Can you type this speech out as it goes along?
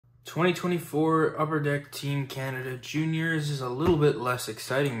2024 Upper Deck Team Canada Juniors is a little bit less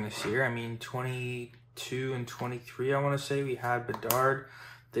exciting this year. I mean, 22 and 23, I want to say, we had Bedard.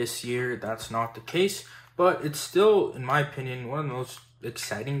 This year, that's not the case. But it's still, in my opinion, one of the most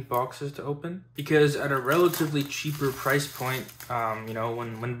exciting boxes to open. Because at a relatively cheaper price point,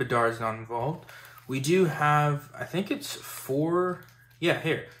 when Bedard's not involved, we do have, I think it's at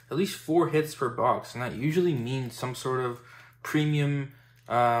least 4 hits per box. And that usually means some sort of premium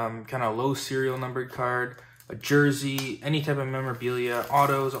kind of low serial numbered card, a jersey, any type of memorabilia,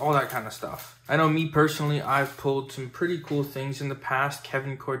 autos, all that kind of stuff. I know me personally, I've pulled some pretty cool things in the past.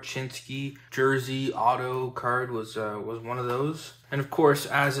 Kevin Korchinski jersey auto card was one of those. And of course,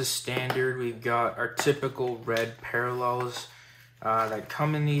 as a standard, we've got our typical red parallels that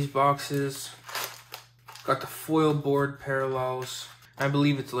come in these boxes. Got the foil board parallels. I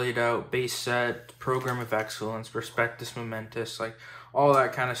believe it's laid out, base set, program of excellence, prospectus momentous, like all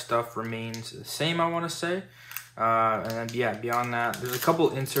that kind of stuff remains the same, I want to say. And then, yeah, beyond that, there's a couple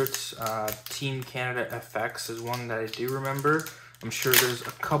inserts. Team Canada FX is one that I do remember. I'm sure there's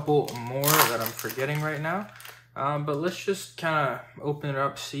a couple more that I'm forgetting right now. But let's just kind of open it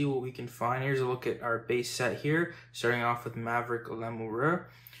up, see what we can find. Here's a look at our base set here, starting off with Maverick Lamoureux.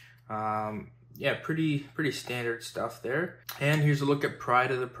 Yeah, pretty standard stuff there. And here's a look at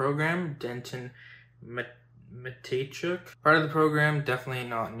Pride of the Program, Denton Mateychuk. Part of the program, definitely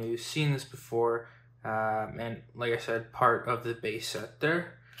not new. Seen this before. And like I said, part of the base set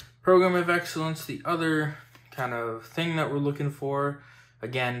there. Program of Excellence, the other kind of thing that we're looking for.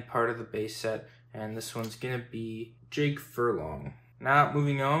 Again, part of the base set. And this one's going to be Jake Furlong. Now,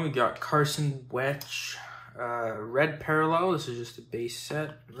 moving on, we got Carson Wetch. Red parallel. This is just a base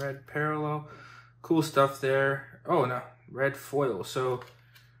set. Red parallel. Cool stuff there. Oh, no. Red foil. So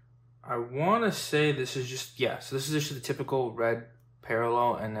I want to say this is just, so this is just the typical red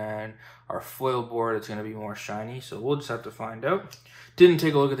parallel, and then our foil board is going to be more shiny, so we'll just have to find out. Didn't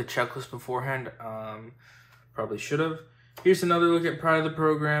take a look at the checklist beforehand. Probably should have. Here's another look at Pride of the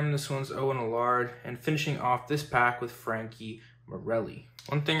Program. This one's Owen Allard, and finishing off this pack with Frankie Morelli.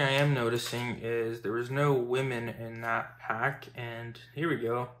 One thing I am noticing is there was no women in that pack, and here we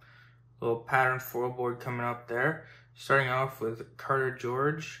go. Little pattern foil board coming up there. Starting off with Carter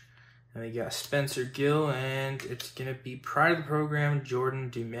George. And we got Spencer Gill, and it's going to be Pride of the Program.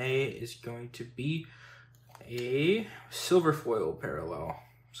 Jordan Dumais is going to be a silver foil parallel.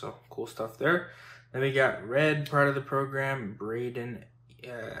 So, cool stuff there. Then we got red Pride of the Program, Braden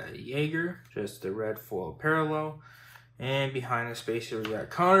Yeager, just the red foil parallel. And behind the spacer, we got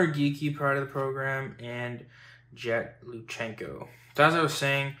Connor Geeky, Pride of the Program, and Jet Luchenko. So, as I was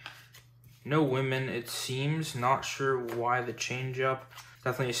saying, no women, it seems. Not sure why the change up.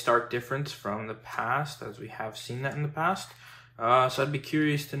 Definitely a stark difference from the past, as we have seen that in the past. So I'd be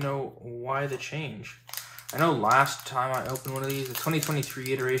curious to know why the change. I know last time I opened one of these, the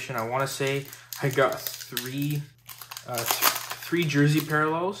 2023 iteration, I want to say I got three jersey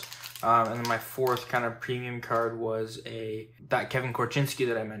parallels. And then my fourth kind of premium card was that Kevin Korchinski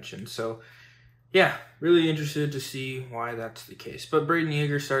that I mentioned. So yeah, really interested to see why that's the case. But Braden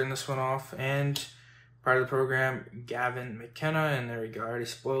Yeager starting this one off, and Part of the Program, Gavin McKenna, and there we go, I already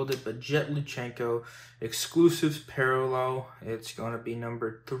spoiled it, but Jet Luchenko, exclusives parallel, it's going to be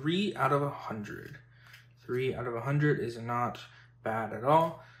number 3 out of 100. 3 out of 100 is not bad at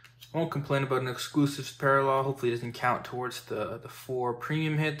all. Won't complain about an exclusives parallel, hopefully it doesn't count towards the 4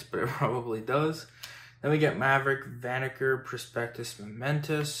 premium hits, but it probably does. Then we get Maverick Vanacker, Prospectus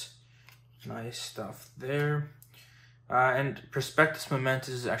Momentous, nice stuff there. And Prospectus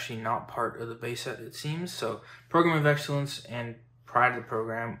Momentous is actually not part of the base set, it seems. So, Program of Excellence and Pride of the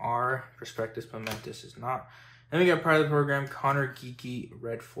Program are. Prospectus Momentous is not. Then we got Pride of the Program, Connor Geeky,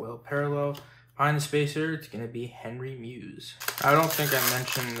 red foil parallel. Behind the spacer, it's going to be Henry Muse. I don't think I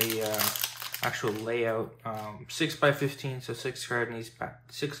mentioned the actual layout. 6x15, so 6 cards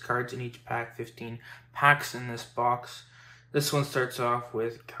in each pack, 15 packs in this box. This one starts off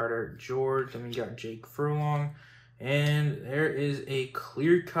with Carter George. Then we got Jake Furlong. And there is a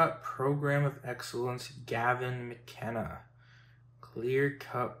clear-cut Program of Excellence, Gavin McKenna.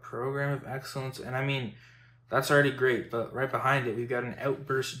 Clear-cut Program of Excellence. And I mean, that's already great. But right behind it, we've got an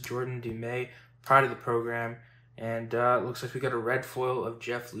Outburst Jordan Dumais, Pride of the Program. And it looks like we got a red foil of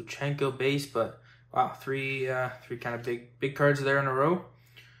Jeff Luchenko base. But wow, three kind of big cards there in a row.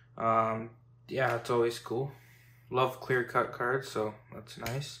 Yeah, that's always cool. Love clear-cut cards, so that's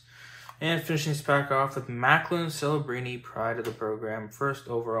nice. And finishing this pack off with Macklin Celebrini, Pride of the Program. First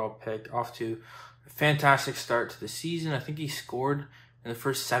overall pick, off to a fantastic start to the season. I think he scored in the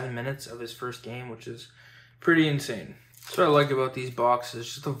first 7 minutes of his first game, which is pretty insane. That's what I like about these boxes,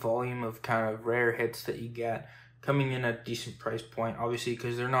 just the volume of kind of rare hits that you get coming in at a decent price point, obviously,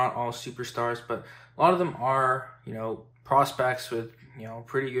 because they're not all superstars, but a lot of them are, you know, prospects with, you know,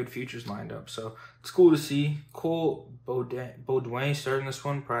 pretty good futures lined up. So it's cool to see. Cole Beaudoin starting this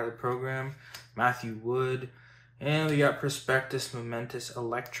one, prior to the program. Matthew Wood. And we got Prospectus Momentous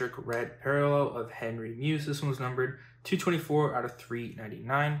Electric Red Parallel of Henry Muse. This one's numbered 224 out of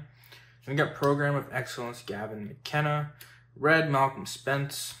 399. And we got Program of Excellence Gavin McKenna. Red Malcolm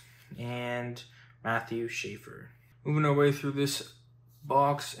Spence. And Matthew Schaefer. Moving our way through this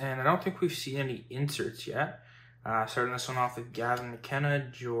box, and I don't think we've seen any inserts yet. Starting this one off with Gavin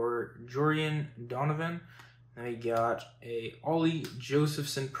McKenna, Jorian Donovan. Then we got a Ollie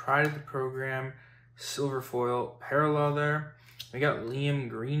Josephson, pride of the program, silver foil parallel there. We got Liam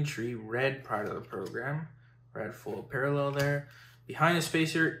Greentree, red, pride of the program, red foil parallel there. Behind the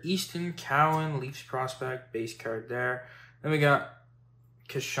spacer, Easton Cowan, Leafs prospect, base card there. Then we got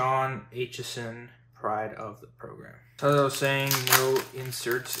Kashawn Aitchison, pride of the program. So as I was saying, no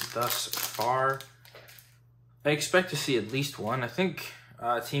inserts thus far. I expect to see at least one. I think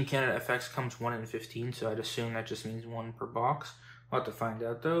Team Canada FX comes 1 in 15, so I'd assume that just means one per box. We'll have to find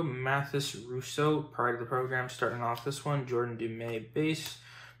out though. Mathis Rousseau, pride of the program, starting off this one. Jordan Dumais, base.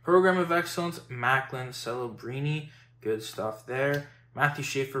 Program of Excellence, Macklin Celebrini, good stuff there. Matthew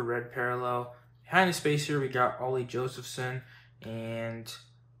Schaefer, red parallel. Behind the spacer, we got Ollie Josephson and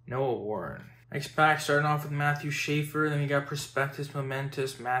Noah Warren. Next pack, starting off with Matthew Schaefer. Then we got Prospectus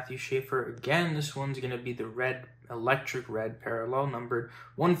Momentous, Matthew Schaefer. Again, this one's going to be the red, electric red parallel, numbered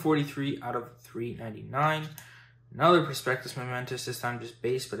 143 out of 399. Another Prospectus Momentous, this time just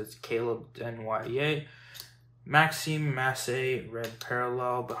base, but it's Caleb Denoyer. Maxime Massé, red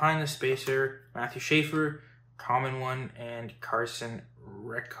parallel. Behind the spacer, Matthew Schaefer, common one, and Carson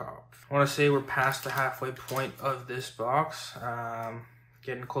Rekop. I want to say we're past the halfway point of this box.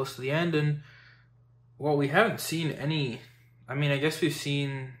 Getting close to the end, and well, we haven't seen any. I mean, I guess we've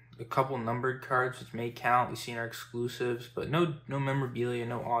seen a couple numbered cards, which may count. We've seen our exclusives, but no memorabilia,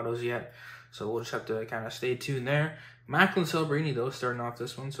 no autos yet. So we'll just have to kind of stay tuned there. Macklin Celebrini, though, starting off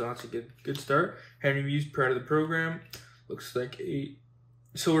this one, so that's a good start. Henry Muse, part of the program. Looks like a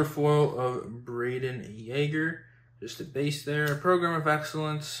silver foil of Braden Yeager. Just a base there. Program of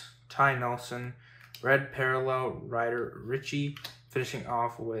Excellence, Ty Nelson. Red parallel, Ryder Ritchie. Finishing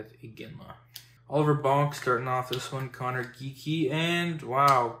off with Iginla. Oliver Bonk starting off this one. Connor Geeky. And,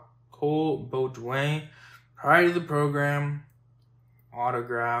 wow, Cole Beaudoin. Pride of the program.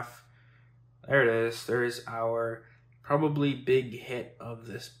 Autograph. There it is. There is our probably big hit of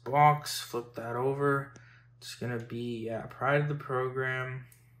this box. Flip that over. It's going to be, yeah, pride of the program.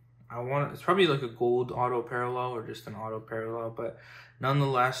 It's probably like a gold auto parallel or just an auto parallel, but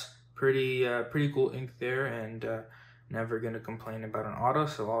nonetheless, pretty cool ink there, and never going to complain about an auto,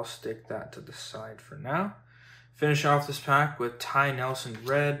 so I'll stick that to the side for now. Finish off this pack with Ty Nelson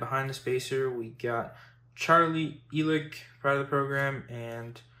red. Behind the spacer, we got Charlie Elick, part of the program,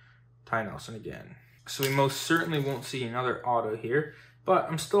 and Ty Nelson again. So we most certainly won't see another auto here, but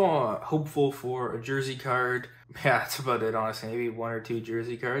I'm still hopeful for a jersey card. Yeah, that's about it, honestly. Maybe 1 or 2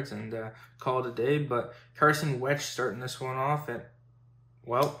 jersey cards and call it a day. But Carson Wetch starting this one off at,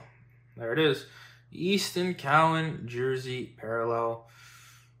 well, there it is. Easton Cowan jersey parallel.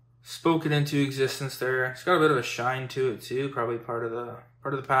 Spoken into existence there. It's got a bit of a shine to it too, probably part of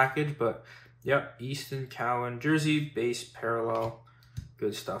the package. But yep, Easton Cowan jersey base parallel.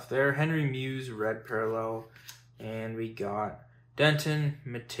 Good stuff there. Henry Muse red parallel, and we got Denton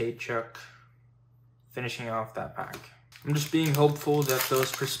Mateychuk finishing off that pack. I'm just being hopeful that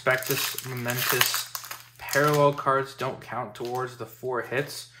those Prospectus Momentous parallel cards don't count towards the 4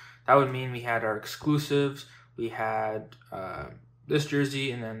 hits. That would mean we had our exclusives, we had this jersey,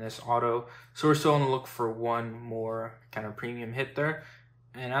 and then this auto. So we're still on the look for one more kind of premium hit there.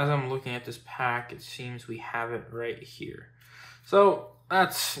 And as I'm looking at this pack, it seems we have it right here. So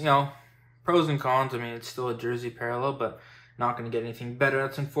that's, you know, pros and cons. I mean, it's still a jersey parallel, but not going to get anything better.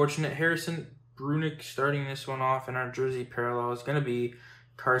 That's unfortunate. Harrison Brunick starting this one off, and our jersey parallel is going to be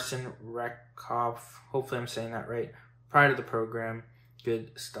Carson Rekop. Hopefully I'm saying that right. Pride of the program.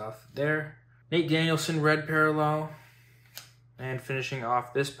 Good stuff there. Nate Danielson, red parallel. And finishing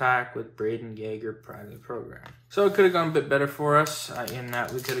off this pack with Braden Yeager, pride of the program. So it could have gone a bit better for us in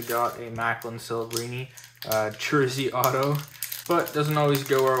that we could have got a Macklin Celebrini jersey auto. But doesn't always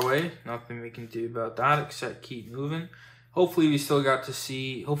go our way. Nothing we can do about that except keep moving. Hopefully we still get to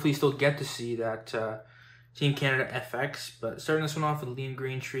see that Team Canada FX. But starting this one off with Liam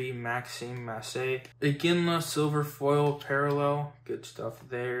Greentree, Maxime Massé. Iginla silver foil parallel. Good stuff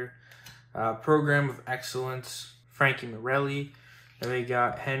there. Program of Excellence. Frankie Morelli. Then we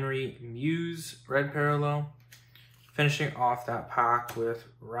got Henry Muse, red parallel. Finishing off that pack with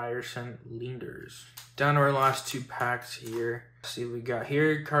Ryerson Linders. Down to our last 2 packs here. Let's see what we got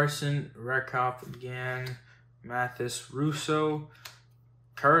here. Carson Rekoff again. Mathis Russo.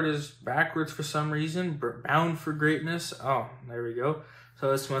 Card is backwards for some reason. Bound for Greatness. Oh, there we go.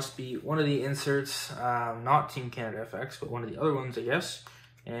 So this must be one of the inserts, not Team Canada FX, but one of the other ones, I guess.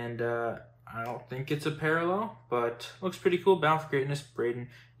 And I don't think it's a parallel, but looks pretty cool. Bound for Greatness, Braden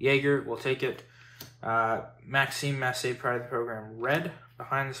Yeager, we'll take it. Maxime Massé, Pride of the Program, red.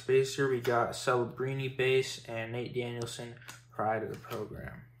 Behind the spacer, we got Celebrini base and Nate Danielson, Pride of the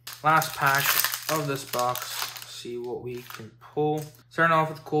Program. Last pack of this box. See what we can pull. Starting off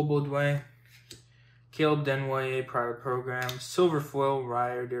with Cole Baudouin, Caleb Denway, Pride of the Program, Silver Foil,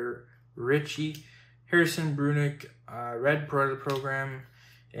 Ryder Ritchie, Harrison Brunick, red Pride of the Program,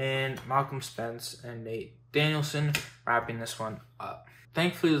 and Malcolm Spence and Nate Danielson, wrapping this one up.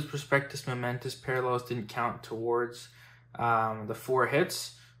 Thankfully, those Prospectus Momentous parallels didn't count towards the 4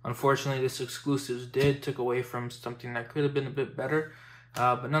 hits. Unfortunately, this exclusives took away from something that could have been a bit better.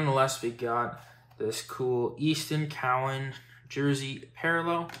 But nonetheless, we got this cool Easton Cowan jersey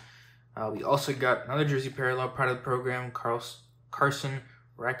parallel. We also got another jersey parallel, Pride of the Program, Carson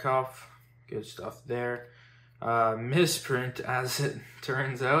Rekoff. Good stuff there. Misprint, as it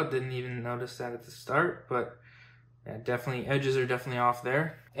turns out. Didn't even notice that at the start, but yeah, definitely, edges are definitely off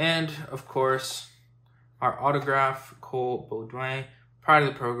there. And, of course, our autograph, Cole Baudouin, Pride of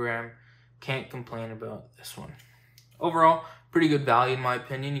the Program. Can't complain about this one. Overall, pretty good value in my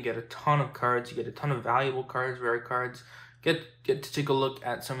opinion. You get a ton of cards. You get a ton of valuable cards, rare cards. Get to take a look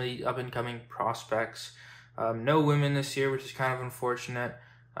at some of the up-and-coming prospects. No women this year, which is kind of unfortunate.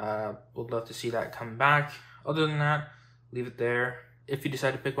 Would love to see that come back. Other than that, leave it there. If you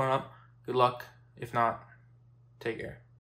decide to pick one up, good luck. If not, take care.